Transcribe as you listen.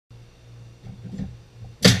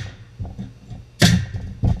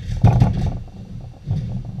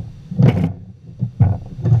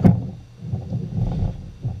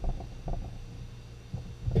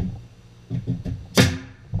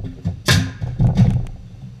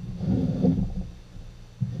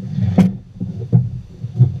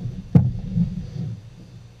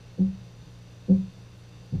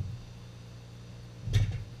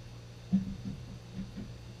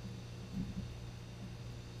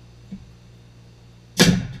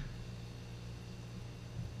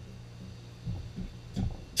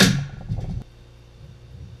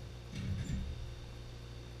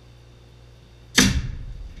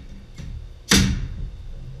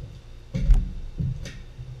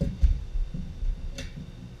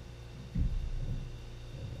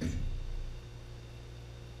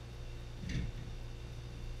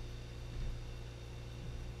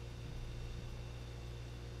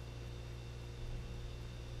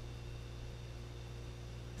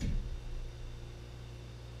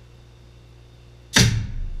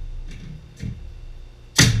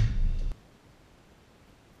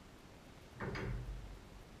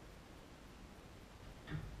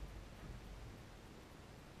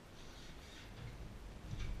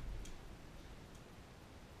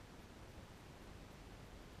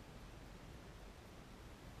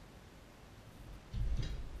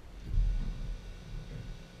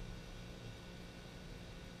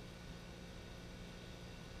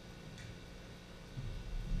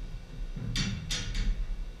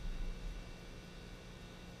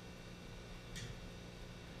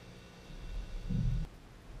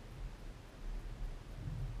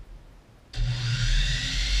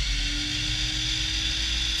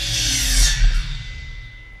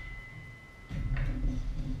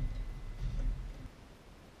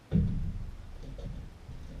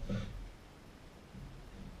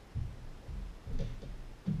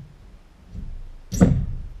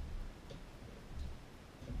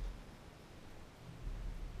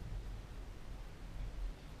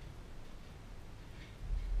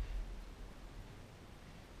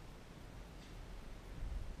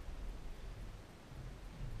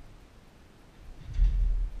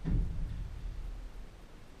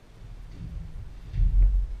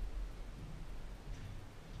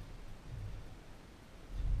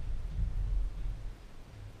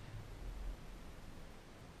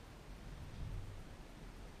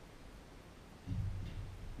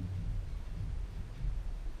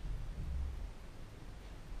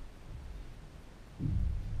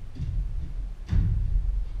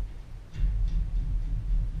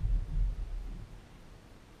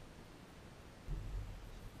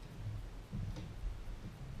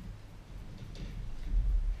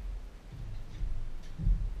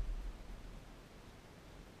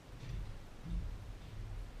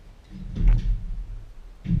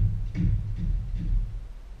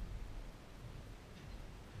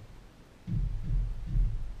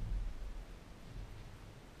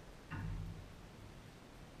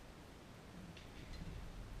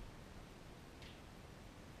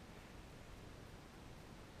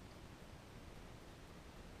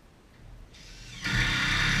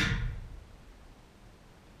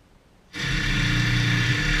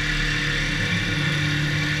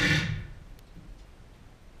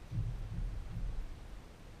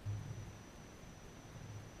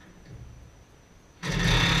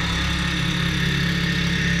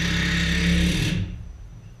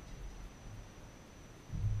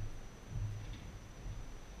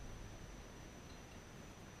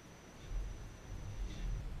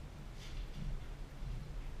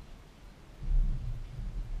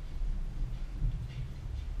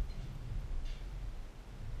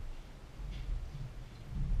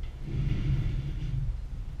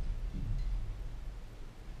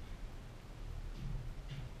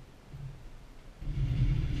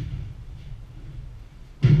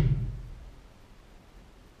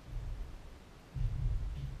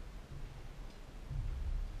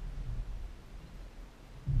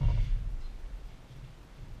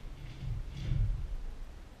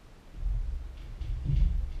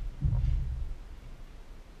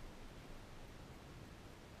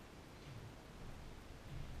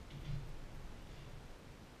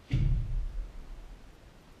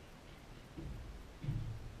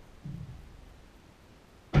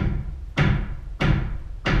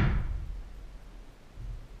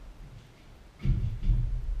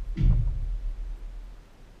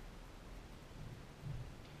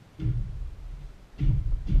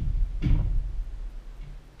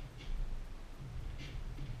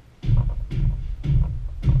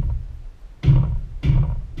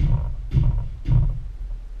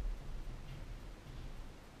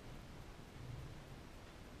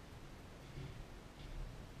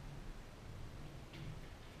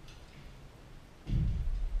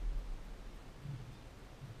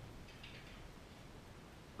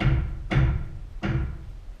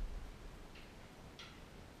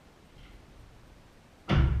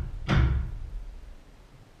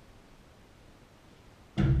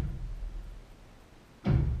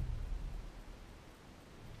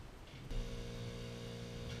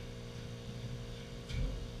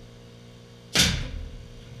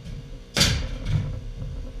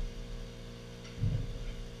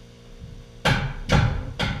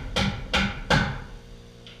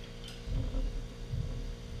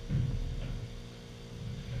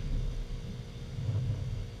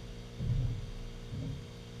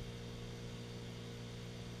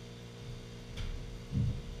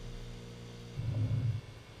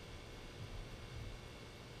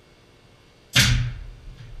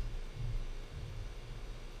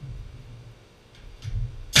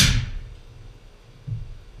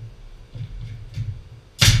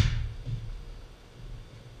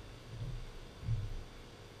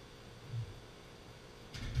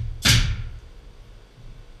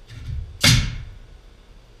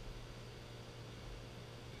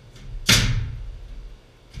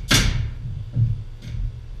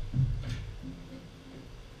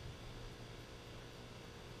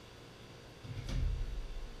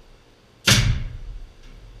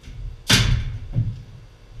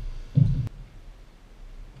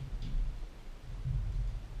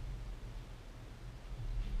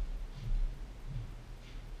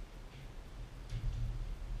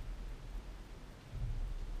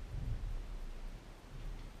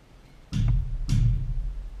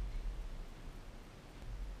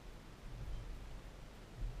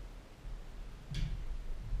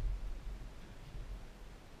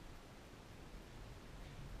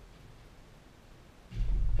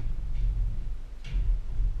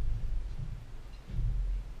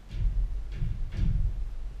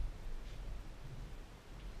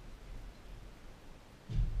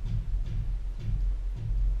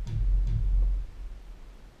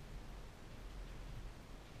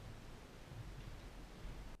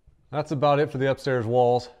That's about it for the upstairs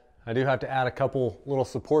walls. I do have to add a couple little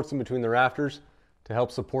supports in between the rafters to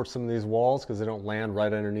help support some of these walls because they don't land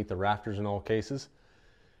right underneath the rafters in all cases.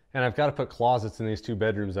 And I've got to put closets in these two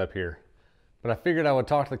bedrooms up here. But I figured I would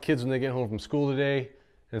talk to the kids when they get home from school today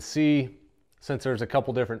and see, since there's a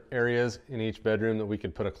couple different areas in each bedroom that we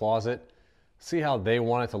could put a closet, see how they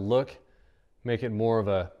want it to look, make it more of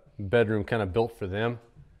a bedroom kind of built for them.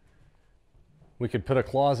 We could put a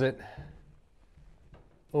closet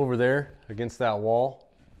over there against that wall.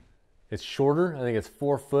 It's shorter. I think it's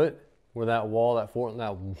 4 foot where that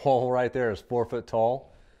wall right there is 4 foot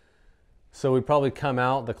tall. So we'd probably come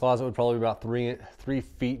out, the closet would probably be about 3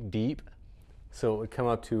 feet deep. So it would come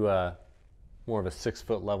up to more of a 6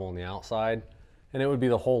 foot level on the outside. And it would be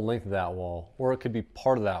the whole length of that wall, or it could be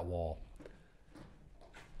part of that wall.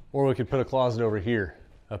 Or we could put a closet over here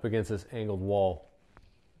up against this angled wall.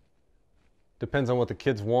 Depends on what the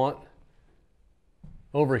kids want.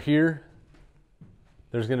 Over here,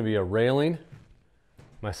 there's going to be a railing.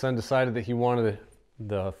 My son decided that he wanted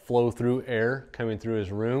the flow-through air coming through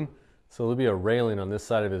his room, so there'll be a railing on this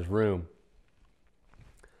side of his room.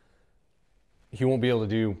 He won't be able to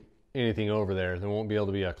do anything over there. There won't be able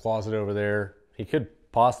to be a closet over there. He could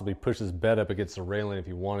possibly push his bed up against the railing if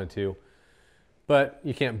he wanted to, but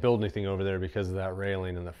you can't build anything over there because of that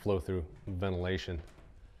railing and the flow-through ventilation.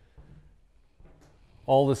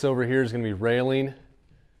 All this over here is going to be railing,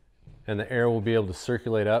 and the air will be able to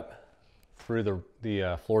circulate up through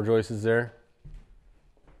the floor joists there.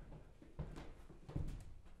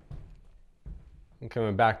 I'm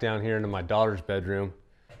coming back down here into my daughter's bedroom.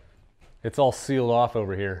 It's all sealed off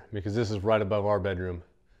over here because this is right above our bedroom,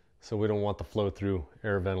 so we don't want the flow-through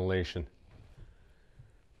air ventilation.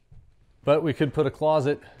 But we could put a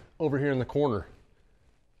closet over here in the corner,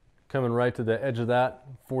 coming right to the edge of that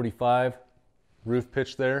 45 roof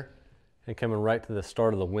pitch there, and coming right to the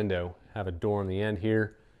start of the window. Have a door on the end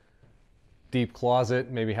here, deep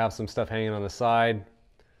closet, maybe have some stuff hanging on the side,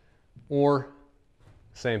 or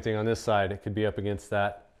same thing on this side. It could be up against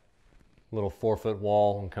that little 4 foot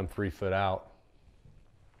wall and come 3 foot out.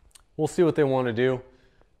 We'll see what they want to do.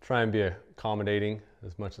 Try and be accommodating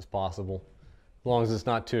as much as possible, as long as it's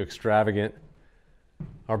not too extravagant.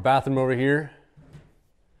 Our bathroom over here,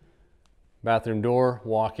 bathroom door,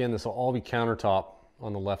 walk in. This will all be countertop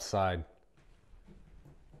on the left side.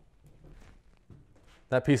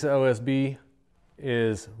 That piece of OSB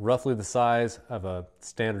is roughly the size of a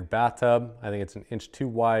standard bathtub. I think it's 1 inch too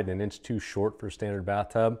wide and 1 inch too short for a standard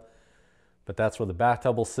bathtub, but that's where the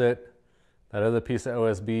bathtub will sit. That other piece of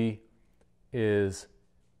OSB is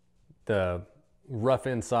the rough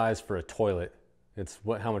in size for a toilet. It's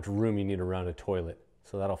how much room you need around a toilet.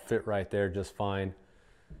 So that'll fit right there just fine.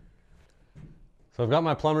 So I've got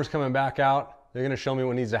my plumbers coming back out. They're gonna show me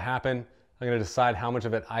what needs to happen. I'm gonna decide how much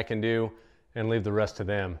of it I can do and leave the rest to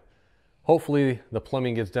them. Hopefully the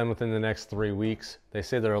plumbing gets done within the next 3 weeks. They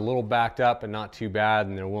say they're a little backed up but not too bad,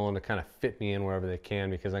 and they're willing to kind of fit me in wherever they can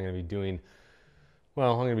because I'm gonna be doing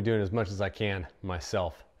as much as I can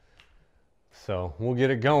myself. So we'll get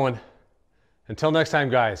it going. Until next time,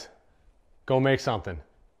 guys, go make something.